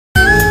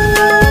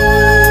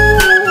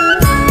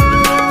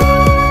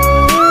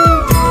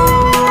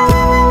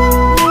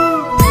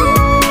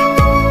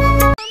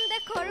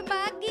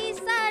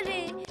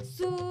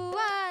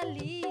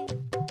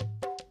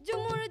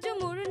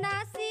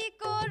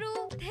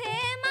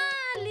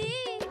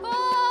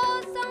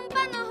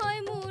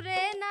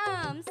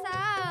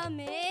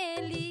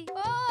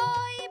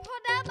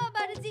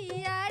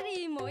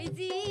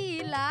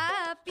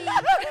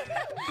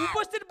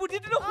উপস্থিত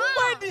বুদ্ধিটো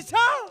সোমাই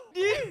দিছা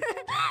দি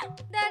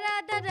দাৰা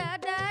দাৰা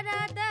দাৰা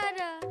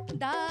দাৰা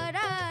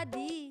দাৰা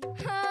দি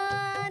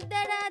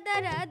দাৰা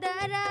দাৰা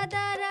দাৰা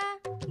দাৰা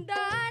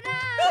দাৰা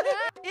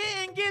এই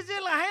এংগেজে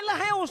লাহে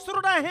লাহে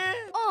ওচৰত আহে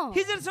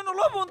হিজেলচন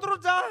অলপ অন্তৰত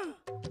যা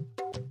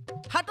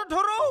হাতত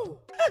ধৰো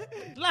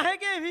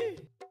লাহেকে আহিবি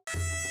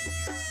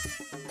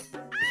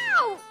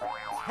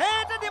হে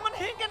এটা দিমান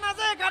হেকে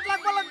নাযায় গাত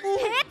লাগব লাগব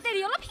হে তেৰি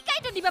অলপ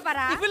শিকাইটো দিবা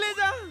পাৰা ইফালে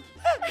যা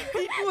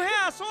ইটো হে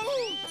আসল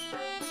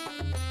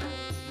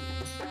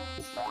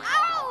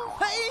আউ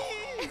হেই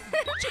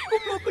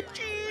চিকুমো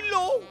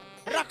কুচিলো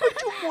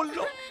ৰাখচু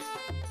মল্লো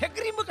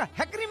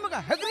হেগ্ৰিমগা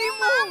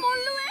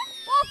মল্লুৱে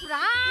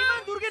ওফৰা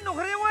ইমান দূৰকে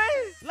নখৰে ওই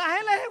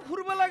লাহে লাহে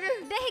ফুৰব লাগে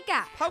দেহিকা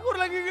ফাগুৰ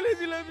লাগি গলে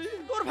জিলাবি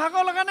তোৰ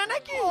ভাগৰ লগা নাই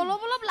নেকি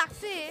অলপ অলপ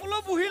লাগছে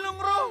অলপ বহি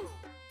লংৰ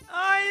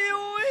আই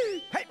ঐ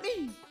হেই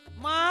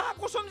মা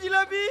কসম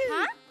জিলাবি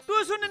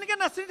তুই শুন এনেকে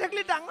নাচি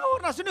থাকলি ডাঙৰ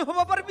নাচনি হ'ব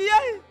পাৰবি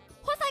আই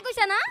সঁচাই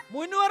কৈছা না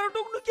মইনো আৰু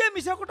তোক নো কি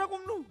মিছা কথা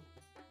কমনো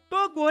তো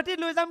গুৱাহাটী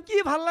লৈ যাম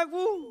কি ভাল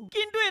লাগবো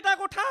কিন্তু এটা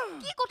কথা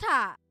কি কথা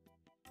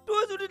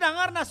তুই যদি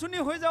ডাঙৰ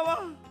নাচনি হৈ যাৱা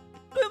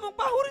তুই মোক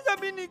পাহৰি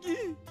যাবি নেকি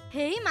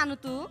হেই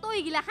মানুহটো তই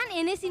ইগিলাখান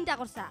এনে চিন্তা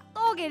কৰছা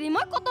তো গেৰি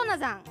মই কত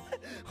নাযাং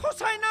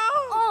সঁচাই না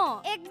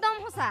একদম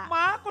সঁচা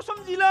মা কসম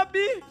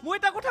জিলাবি মই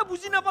এটা কথা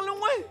বুজি নাপালো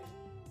মই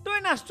তই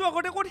নাচটো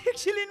আগতে ক'ত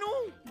শিকছিলি নো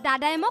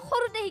দাদাই মোক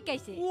সৰুতে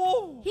শিকাইছে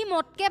সি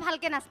মতকে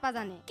ভালকে নাচপা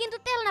জানে কিন্তু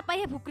তেল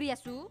নাপাইহে ভুকৰি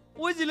আছো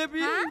ঐ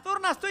জিলাবি তোৰ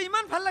নাচটো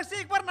ইমান ভাল লাগছে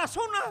একবাৰ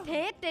নাচো না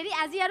হে তেৰি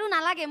আজি আৰু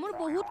নালাগে মোৰ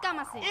বহুত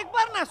কাম আছে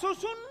একবাৰ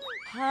নাচোচোন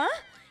হা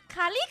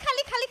খালি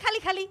খালি খালি খালি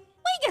খালি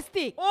ওই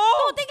গেস্তি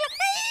তোতে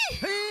গলা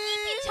কি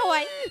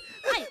পিছাই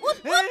আই উঠ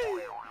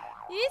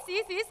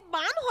ইস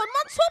বান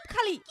হনমান সব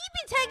খালি কি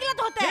পিছাই গলা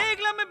তোতে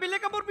একলা মে বেলে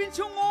কাপড়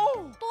পিনছু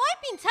তোই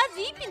পিনছা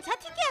জি পিনছা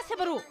ঠিকই আছে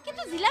বারু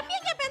কিন্তু জিলাপি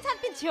কে পেনছান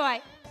পিনছয়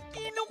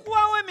কি নো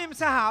কোৱা ওই মেম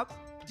সাহেব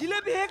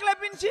জিলাপি হেকলা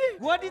পিনছি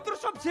গুৱাহাটী তোৰ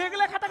সব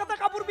ছেগলা খাটা খাটা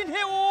কাপড়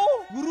পিনহে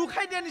গুরু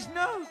খাই দিয়া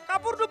নিছনা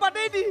কাপড়টো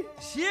বাটেই দি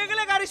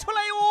ছেগলা গাড়ী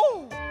চলাই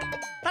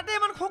তাতে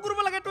ইমান খগুৰব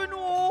লাগে তই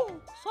নো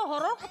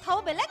শহৰৰ কথাও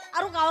বেলেগ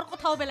আৰু গাঁৱৰ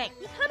কথাও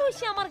বেলেগ ইখান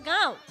হৈছে আমাৰ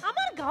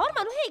গাঁৱৰ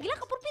মানুহে এগিলা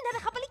কাপোৰ পিন্ধা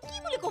দেখা পালে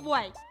কি বুলি কব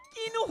আই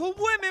কিনো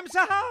হবুৱে মেম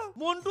সাহেব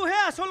মনটোহে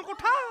আসল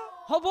কথা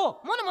হব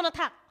মনে মনে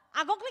থাক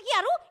আগক লাগি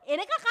আৰু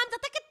এনেকা কাম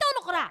যাতে কেতিয়াও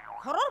নকৰা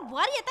ঘৰৰ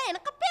বুৱাৰী এটা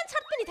এনেকা পেন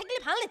চাৰ্ট পিন্ধি থাকিলে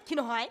ভাল নেকি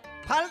নহয়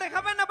ভাল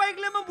দেখাবে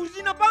নাপাইগলে মই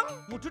বুজি নাপাম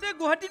মুঠতে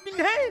গুৱাহাটীত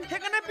পিন্ধে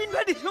সেইকাৰণে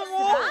পিন্ধবা দিছো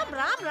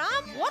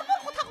ৰাম বৰ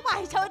কথা কব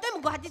আহিছা তই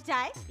গুৱাহাটীত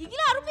যাই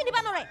ইগিলা আৰু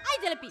পিন্ধিবা নৰে আই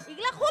জেলেপি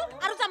ইগিলা খুল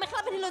আৰু যা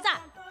মেখেলা পিন্ধি লৈ যা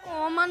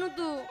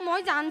মানুহটো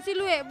মই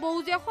জানছিলোৱে বৌ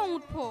যে খং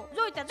উঠব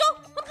জয়তা যো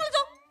সোনকালে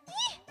যো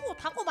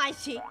কথা কব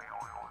আহিছে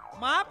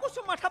মা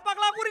কচু মাথা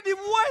পাগলা কৰি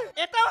দিব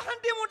এটা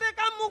শান্তি মতে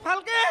কাম মোক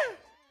ভালকে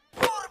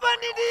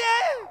কুৰবানি দিয়ে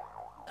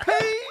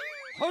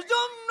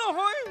হজম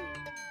নহয়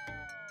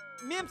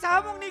মেম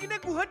সাহেবক নিকিনে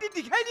গুৱাহাটী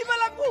দেখাই দিবা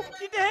লাগবো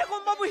তেতিয়াহে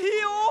গম পাব সি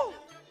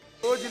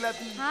ও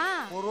জিলাপি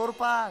পৰৰ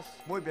পাছ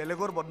মই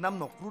বেলেগৰ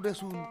বদনাম নকৰো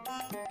দেচোন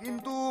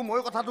কিন্তু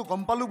মই কথাটো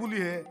গম পালো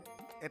বুলিহে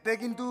এতে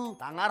কিন্তু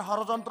ডাঙৰ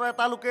ষড়যন্ত্ৰ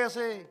এটা লুকে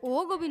আছে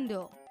গোবিন্দ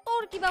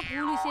তোৰ কিবা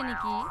ভুল হৈছে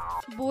নেকি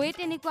বয়ে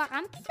তেনেকুৱা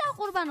কাম কিটা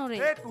কৰবা নৰে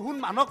তুহুন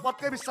মানক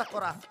পতকে বিশ্বাস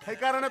কৰা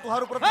সেইকাৰণে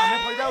তোহাৰ ওপৰত মানুহে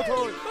ফয়দা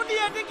উঠৈ তুই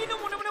ইয়াতে কিনো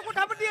মনে মনে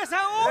কথা পাতি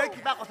আছা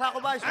কিবা কথা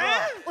কবা আইছ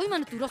ওই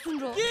মানুহ তোৰ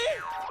সুন্দৰ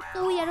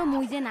তুই আৰু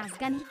মই যে নাচ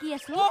গান শিকি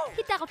আছো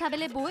কিটা কথা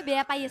বেলে বয়ে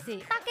বেয়া পাই আছে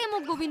তাকে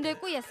মোক গোবিন্দই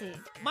কৈ আছে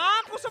মা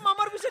কসম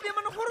আমাৰ পিছত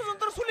ইমান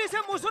ষড়যন্ত্ৰ চলি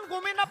আছে মইচোন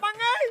গমে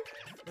নাপাঙাই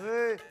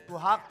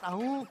তোহাক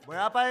তাহু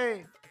বেয়া পায়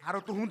আৰু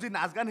তুহুন যি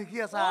নাচ গান শিকি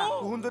আছা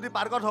তুহুন যদি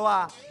পাৰ্গত হোৱা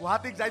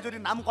গুৱাহাটীক যাই যদি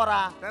নাম কৰা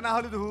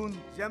তেনেহ'লে তুহুন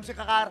জিএমচি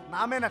কাকাৰ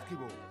নামে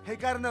নাথাকিব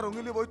সেইকাৰণে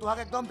ৰঙিলি বৈ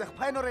তোহাক একদম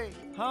দেখবাই নৰে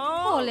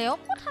হ'লেও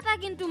কথাটা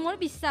কিন্তু মোৰ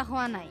বিশ্বাস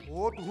হোৱা নাই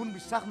তুহুন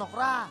বিশ্বাস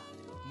নকৰা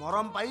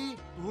মৰম পাই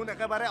তুহুন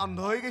একেবাৰে অন্ধ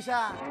হৈ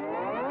গৈছা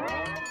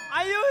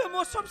আইও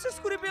মই সব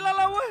শেষ কৰি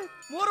পেলালা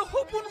মোৰ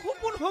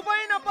সপোন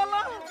হবাই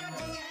নাপালা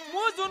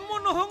মই জন্ম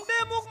নহওঁতে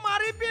মোক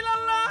মাৰি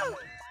পেলালা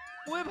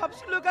মই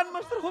ভাবছিলো গান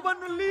মাষ্টৰ হবা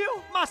নলিও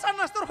মাছা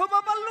মাষ্টৰ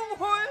হবা পাৰলো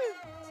হয়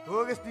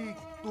গেস্তি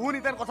তুহুন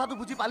ইতাৰ কথাটো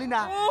বুজি পালি না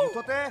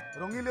মুঠতে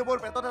ৰঙিলেবৰ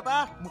পেটত এটা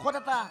মুখত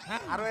এটা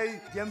আৰু এই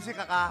জিএমচি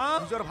কাকা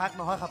নিজৰ ভাগ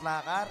নহয় খাপলা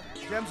কাকাৰ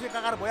জিএমচি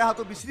কাকাৰ বয়া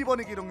হাতত বিচৰিব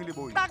নেকি ৰঙিলি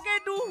বৈ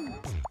তাকেইতো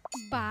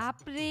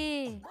বাপৰে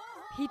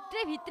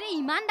ভিতৰে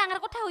ইমান ডাঙৰ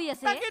কথা হৈ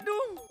আছে তাকেইতো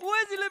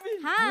জিলেবি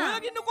মই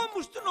কিন্তু কম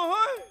বস্তু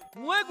নহয়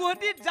মই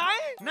গুৱাহাটীত যাই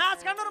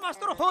নাচ গানৰ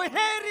মাষ্টৰ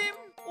হৈহে এৰিম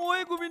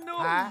গোবিন্দ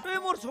তই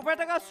মোৰ ছোপাই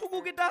থকা চুকু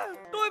কেইটা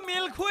তই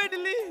মেল খুৱাই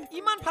দিলি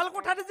ইমান ভাল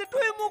কথা যে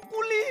তই মোক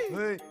কুলি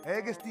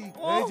গেস্তি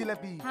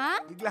জিলাপি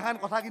ইগলাখান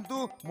কথা কিন্তু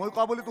মই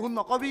কোৱা বুলি তুহুন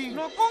নকবি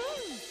নকং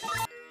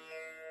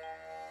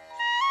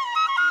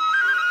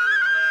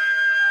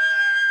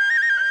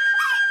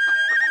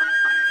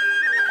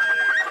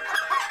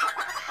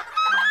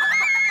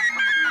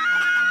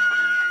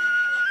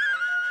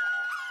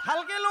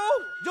ভালকে লো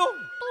যো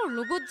তোৰ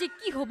লগত যে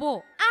কি হ'ব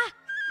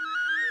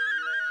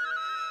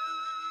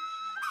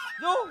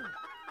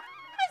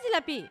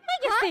জিলাপি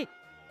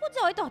ক'ত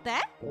যাৱ তহঁতে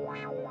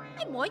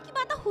মই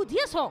কিবা এটা সুধি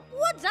আছ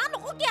ক'ত যা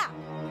নকওঁ কিয়া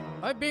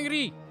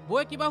বেংৰি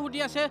বৌয়ে কিবা সুধি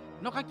আছে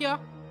নকা কিয়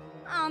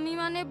আমি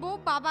মানে বৌ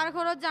বাবাৰ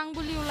ঘৰত যাং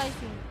বুলি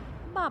ওলাইছো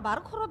বাবাৰ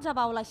ঘৰত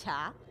যাবা ওলাইছা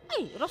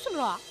এই ৰচোন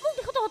ৰ মোক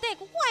দেখো তহঁতে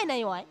একো কোৱাই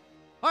নাই ঐ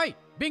ঐ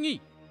বেঙি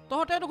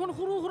তহঁতে দেখোন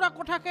সৰু সুৰা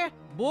কথাকে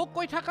বৌক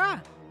কৈ থাকা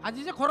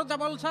আজি যে ঘৰত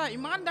যাব ওলছা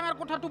ইমান ডাঙৰ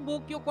কথাটো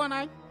বৌক কিয় কোৱা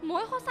নাই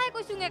মই সঁচাই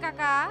কৈছোঙে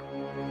কাকা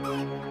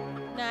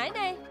নাই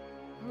নাই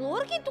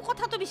মোৰ কিন্তু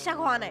কথাটো বিশ্বাস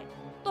হোৱা নাই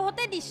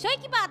তহঁতে নিশ্চয়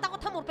কিবা এটা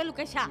কথা মোৰ পে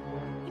লুকাইছা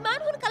ইমান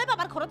সোনকালে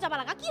বাবাৰ ঘৰত যাব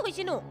লাগা কি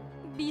হৈছে নো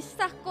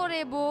বিশ্বাস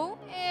কৰে বৌ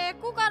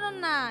একো কাৰণ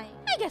নাই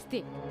এই গেষ্টি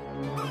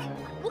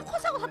মোক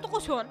সঁচা কথাটো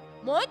কৈছোন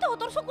মই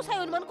তহঁতৰ চকু চাই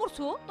অনুমান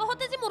কৰছো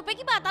তহঁতে যে মোৰ পে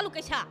কিবা এটা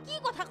লুকাইছা কি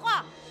কথা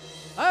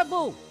কোৱা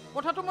বৌ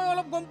কথাটো মই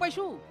অলপ গম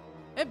পাইছো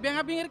এই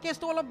বেঙা বিঙিৰ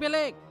কেছটো অলপ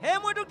বেলেগ হে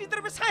মই তোক তিতৰ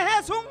পে চাই হে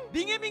আছোং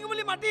বিঙে বিঙে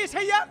বুলি মাতি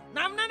চাইয়া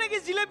নাম না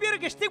নেকি জিলেবি আৰু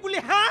গেষ্টিক বুলি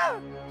হা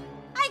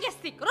আই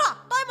গেষ্টিক ৰ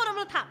তই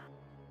মৰমলৈ থাক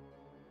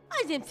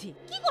আই জেমচি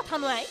কি কথা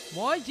নয়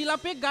মই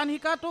জিলাপিক গান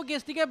শিকাটো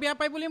গেষ্টিকে বেয়া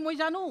পাই বুলি মই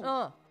জানো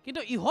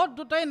কিন্তু ইহত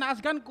দুটাই নাচ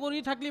গান কৰি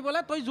থাকলি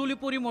বলে তই জ্বলি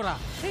পৰি মৰা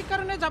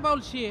সেইকাৰণে যাবা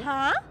ওলছি হা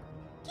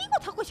কি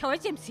কথা কৈছা ঐ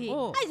জেমচি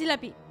আই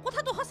জিলাপি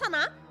কথাটো সঁচা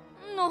না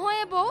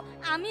নহয় বৌ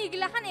আমি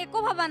ইগিলাখান একো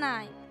ভাবা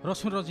নাই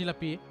ৰচোন ৰ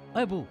জিলাপি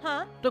ঐ বৌ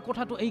তই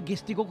কথাটো এই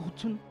গেষ্টিকক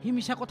সুধচোন সি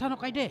মিছা কথা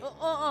নকয় দে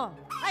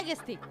আই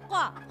গেষ্টিক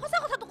কোৱা সঁচা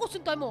কথাটো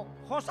কৈছোন তই মোক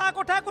সঁচা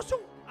কথা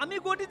কৈছোং আমি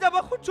গতি যাব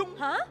খুঁজছোং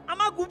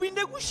আমাৰ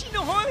গোবিন্দে গুচি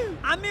নহয়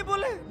আমি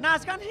বোলে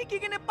নাচ গান শিকি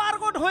কিনে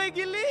পাৰ্গত হৈ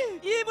গেলি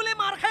ই বোলে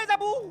মাৰ খাই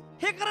যাব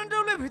সেইকাৰণে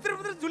বোলে ভিতৰে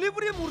ভিতৰে জুলি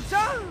পুৰি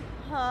মূৰ্ছা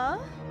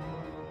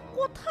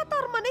কথা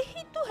তাৰ মানে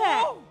সেইটো হে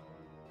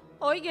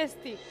ঐ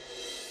গেষ্টিক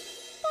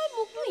তই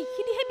মোকতো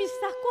এইখিনিহে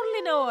বিশ্বাস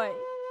কৰলি নহয়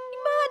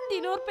ইমান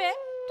দিনৰ পে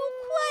তোক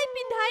খুৱাই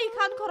পিন্ধাই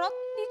ইখান ঘৰত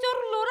নিজৰ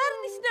ল'ৰাৰ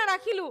নিচিনা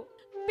ৰাখিলো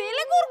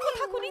বেলেগৰ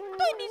কথা শুনি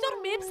তই নিজৰ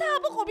মেম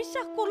চাহাবক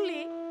অবিশ্বাস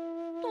কৰলি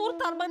তোৰ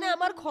তাৰ মানে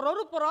আমাৰ ঘৰৰ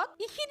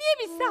ওপৰত ইখিনিয়ে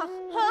বিশ্বাস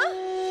হা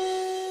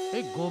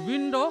এই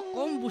গোবিন্দ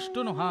কম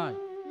বস্তু নহয়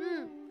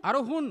আৰু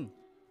শুন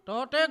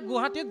তহঁতে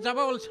গুৱাহাটীত যাব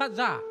ওলছা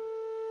যা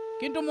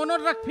কিন্তু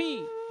মনত ৰাখবি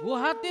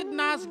গুৱাহাটীত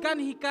নাচ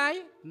গান শিকাই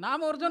নাম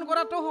অৰ্জন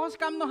কৰাটো সহজ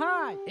কাম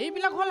নহয়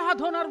এইবিলাক হল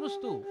সাধনাৰ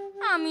বস্তু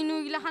আমিনো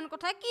ইগিলাখান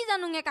কথা কি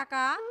জানোঙে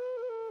কাকা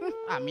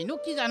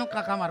আমিনো কি জানো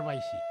কাকা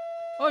মাৰবাইছি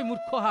ঐ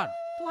মূৰ্খ হাত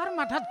তোহাৰ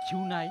মাথাত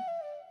ঘিউ নাই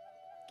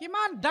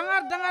কিমান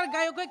ডাঙৰ ডাঙৰ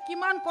গায়কে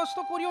কিমান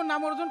কষ্ট কৰিও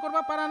নাম অৰ্জন কৰিব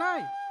পৰা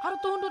নাই আৰু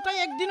তহঁত দুটাই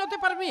একদিনতে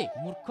পাৰবি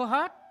মূৰ্খ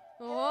হাত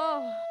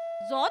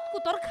যত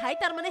কুতৰ খাই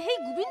তাৰ মানে সেই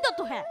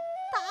গোবিন্দটোহে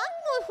তাক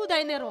মই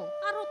সুধাই নেৰো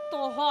আৰু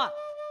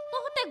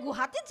তহঁতে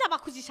গুৱাহাটীত যাবা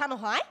খুজিছা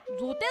নহয়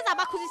যতে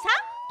যাবা খুজিছা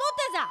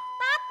ততে যা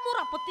তাত মোৰ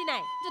আপত্তি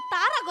নাই যে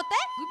তাৰ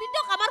আগতে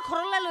গোবিন্দক আমাৰ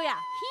ঘৰলৈ লৈ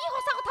আহ সি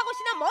সঁচা কথা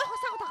কৈছি না মই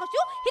সঁচা কথা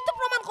কৈছো সেইটো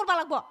প্ৰমাণ কৰিব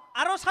লাগিব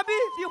আৰু চাবি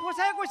যি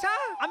সঁচাই কৈছা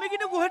আমি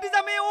কিন্তু গুৱাহাটী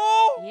যামে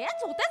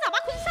যতে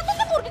যাবা খুজিছা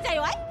ততে কৰবি যাই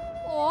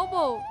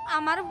বৌ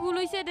আমাৰ ভুল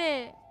হৈছে দে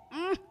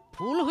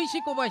ভুল হৈছে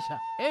কবাইছা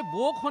এই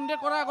বৌক সন্দেহ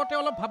কৰা আগতে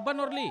অলপ ভাববা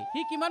নৰলি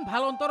সি কিমান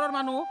ভাল অন্তৰৰ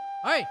মানুহ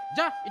ঐ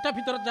যা এটা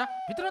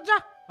ভিতৰত যা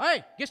ঐ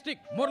গেষ্টিক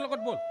মোৰ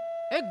লগত বল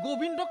এই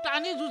গোবিন্দক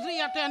টানি যুঁজি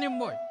ইয়াতে আনিম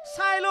মই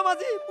চাই ল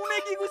মাজি কোনে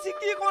কি কৈছি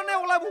কি কনে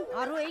ওলাব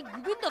আৰু এই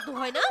গোবিন্দটো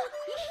হয় না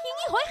ই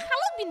হিঙি হৈ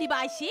খালত পিন্ধিবা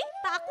আইছি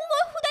তাকো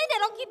মই খুদাই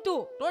নেৰো কিন্তু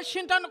তই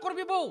চিন্তা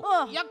নকৰবি বৌ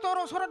ইয়াক তোৰ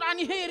ওচৰত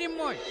আনিহে এৰিম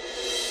মই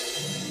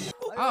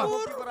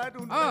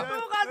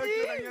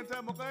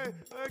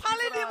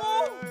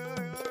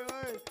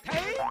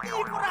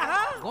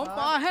গম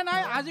পাহে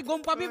নাই আজি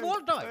গম পাবি বল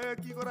তই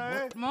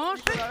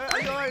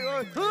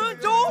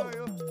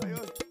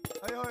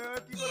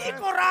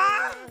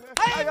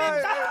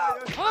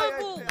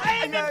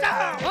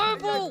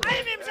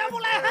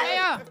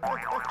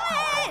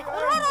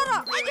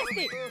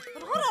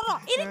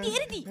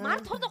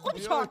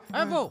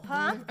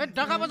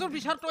ডাকা বাজৰ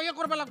বিচাৰ তয়ে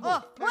কৰিব লাগিব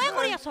মই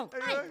কৰি আছো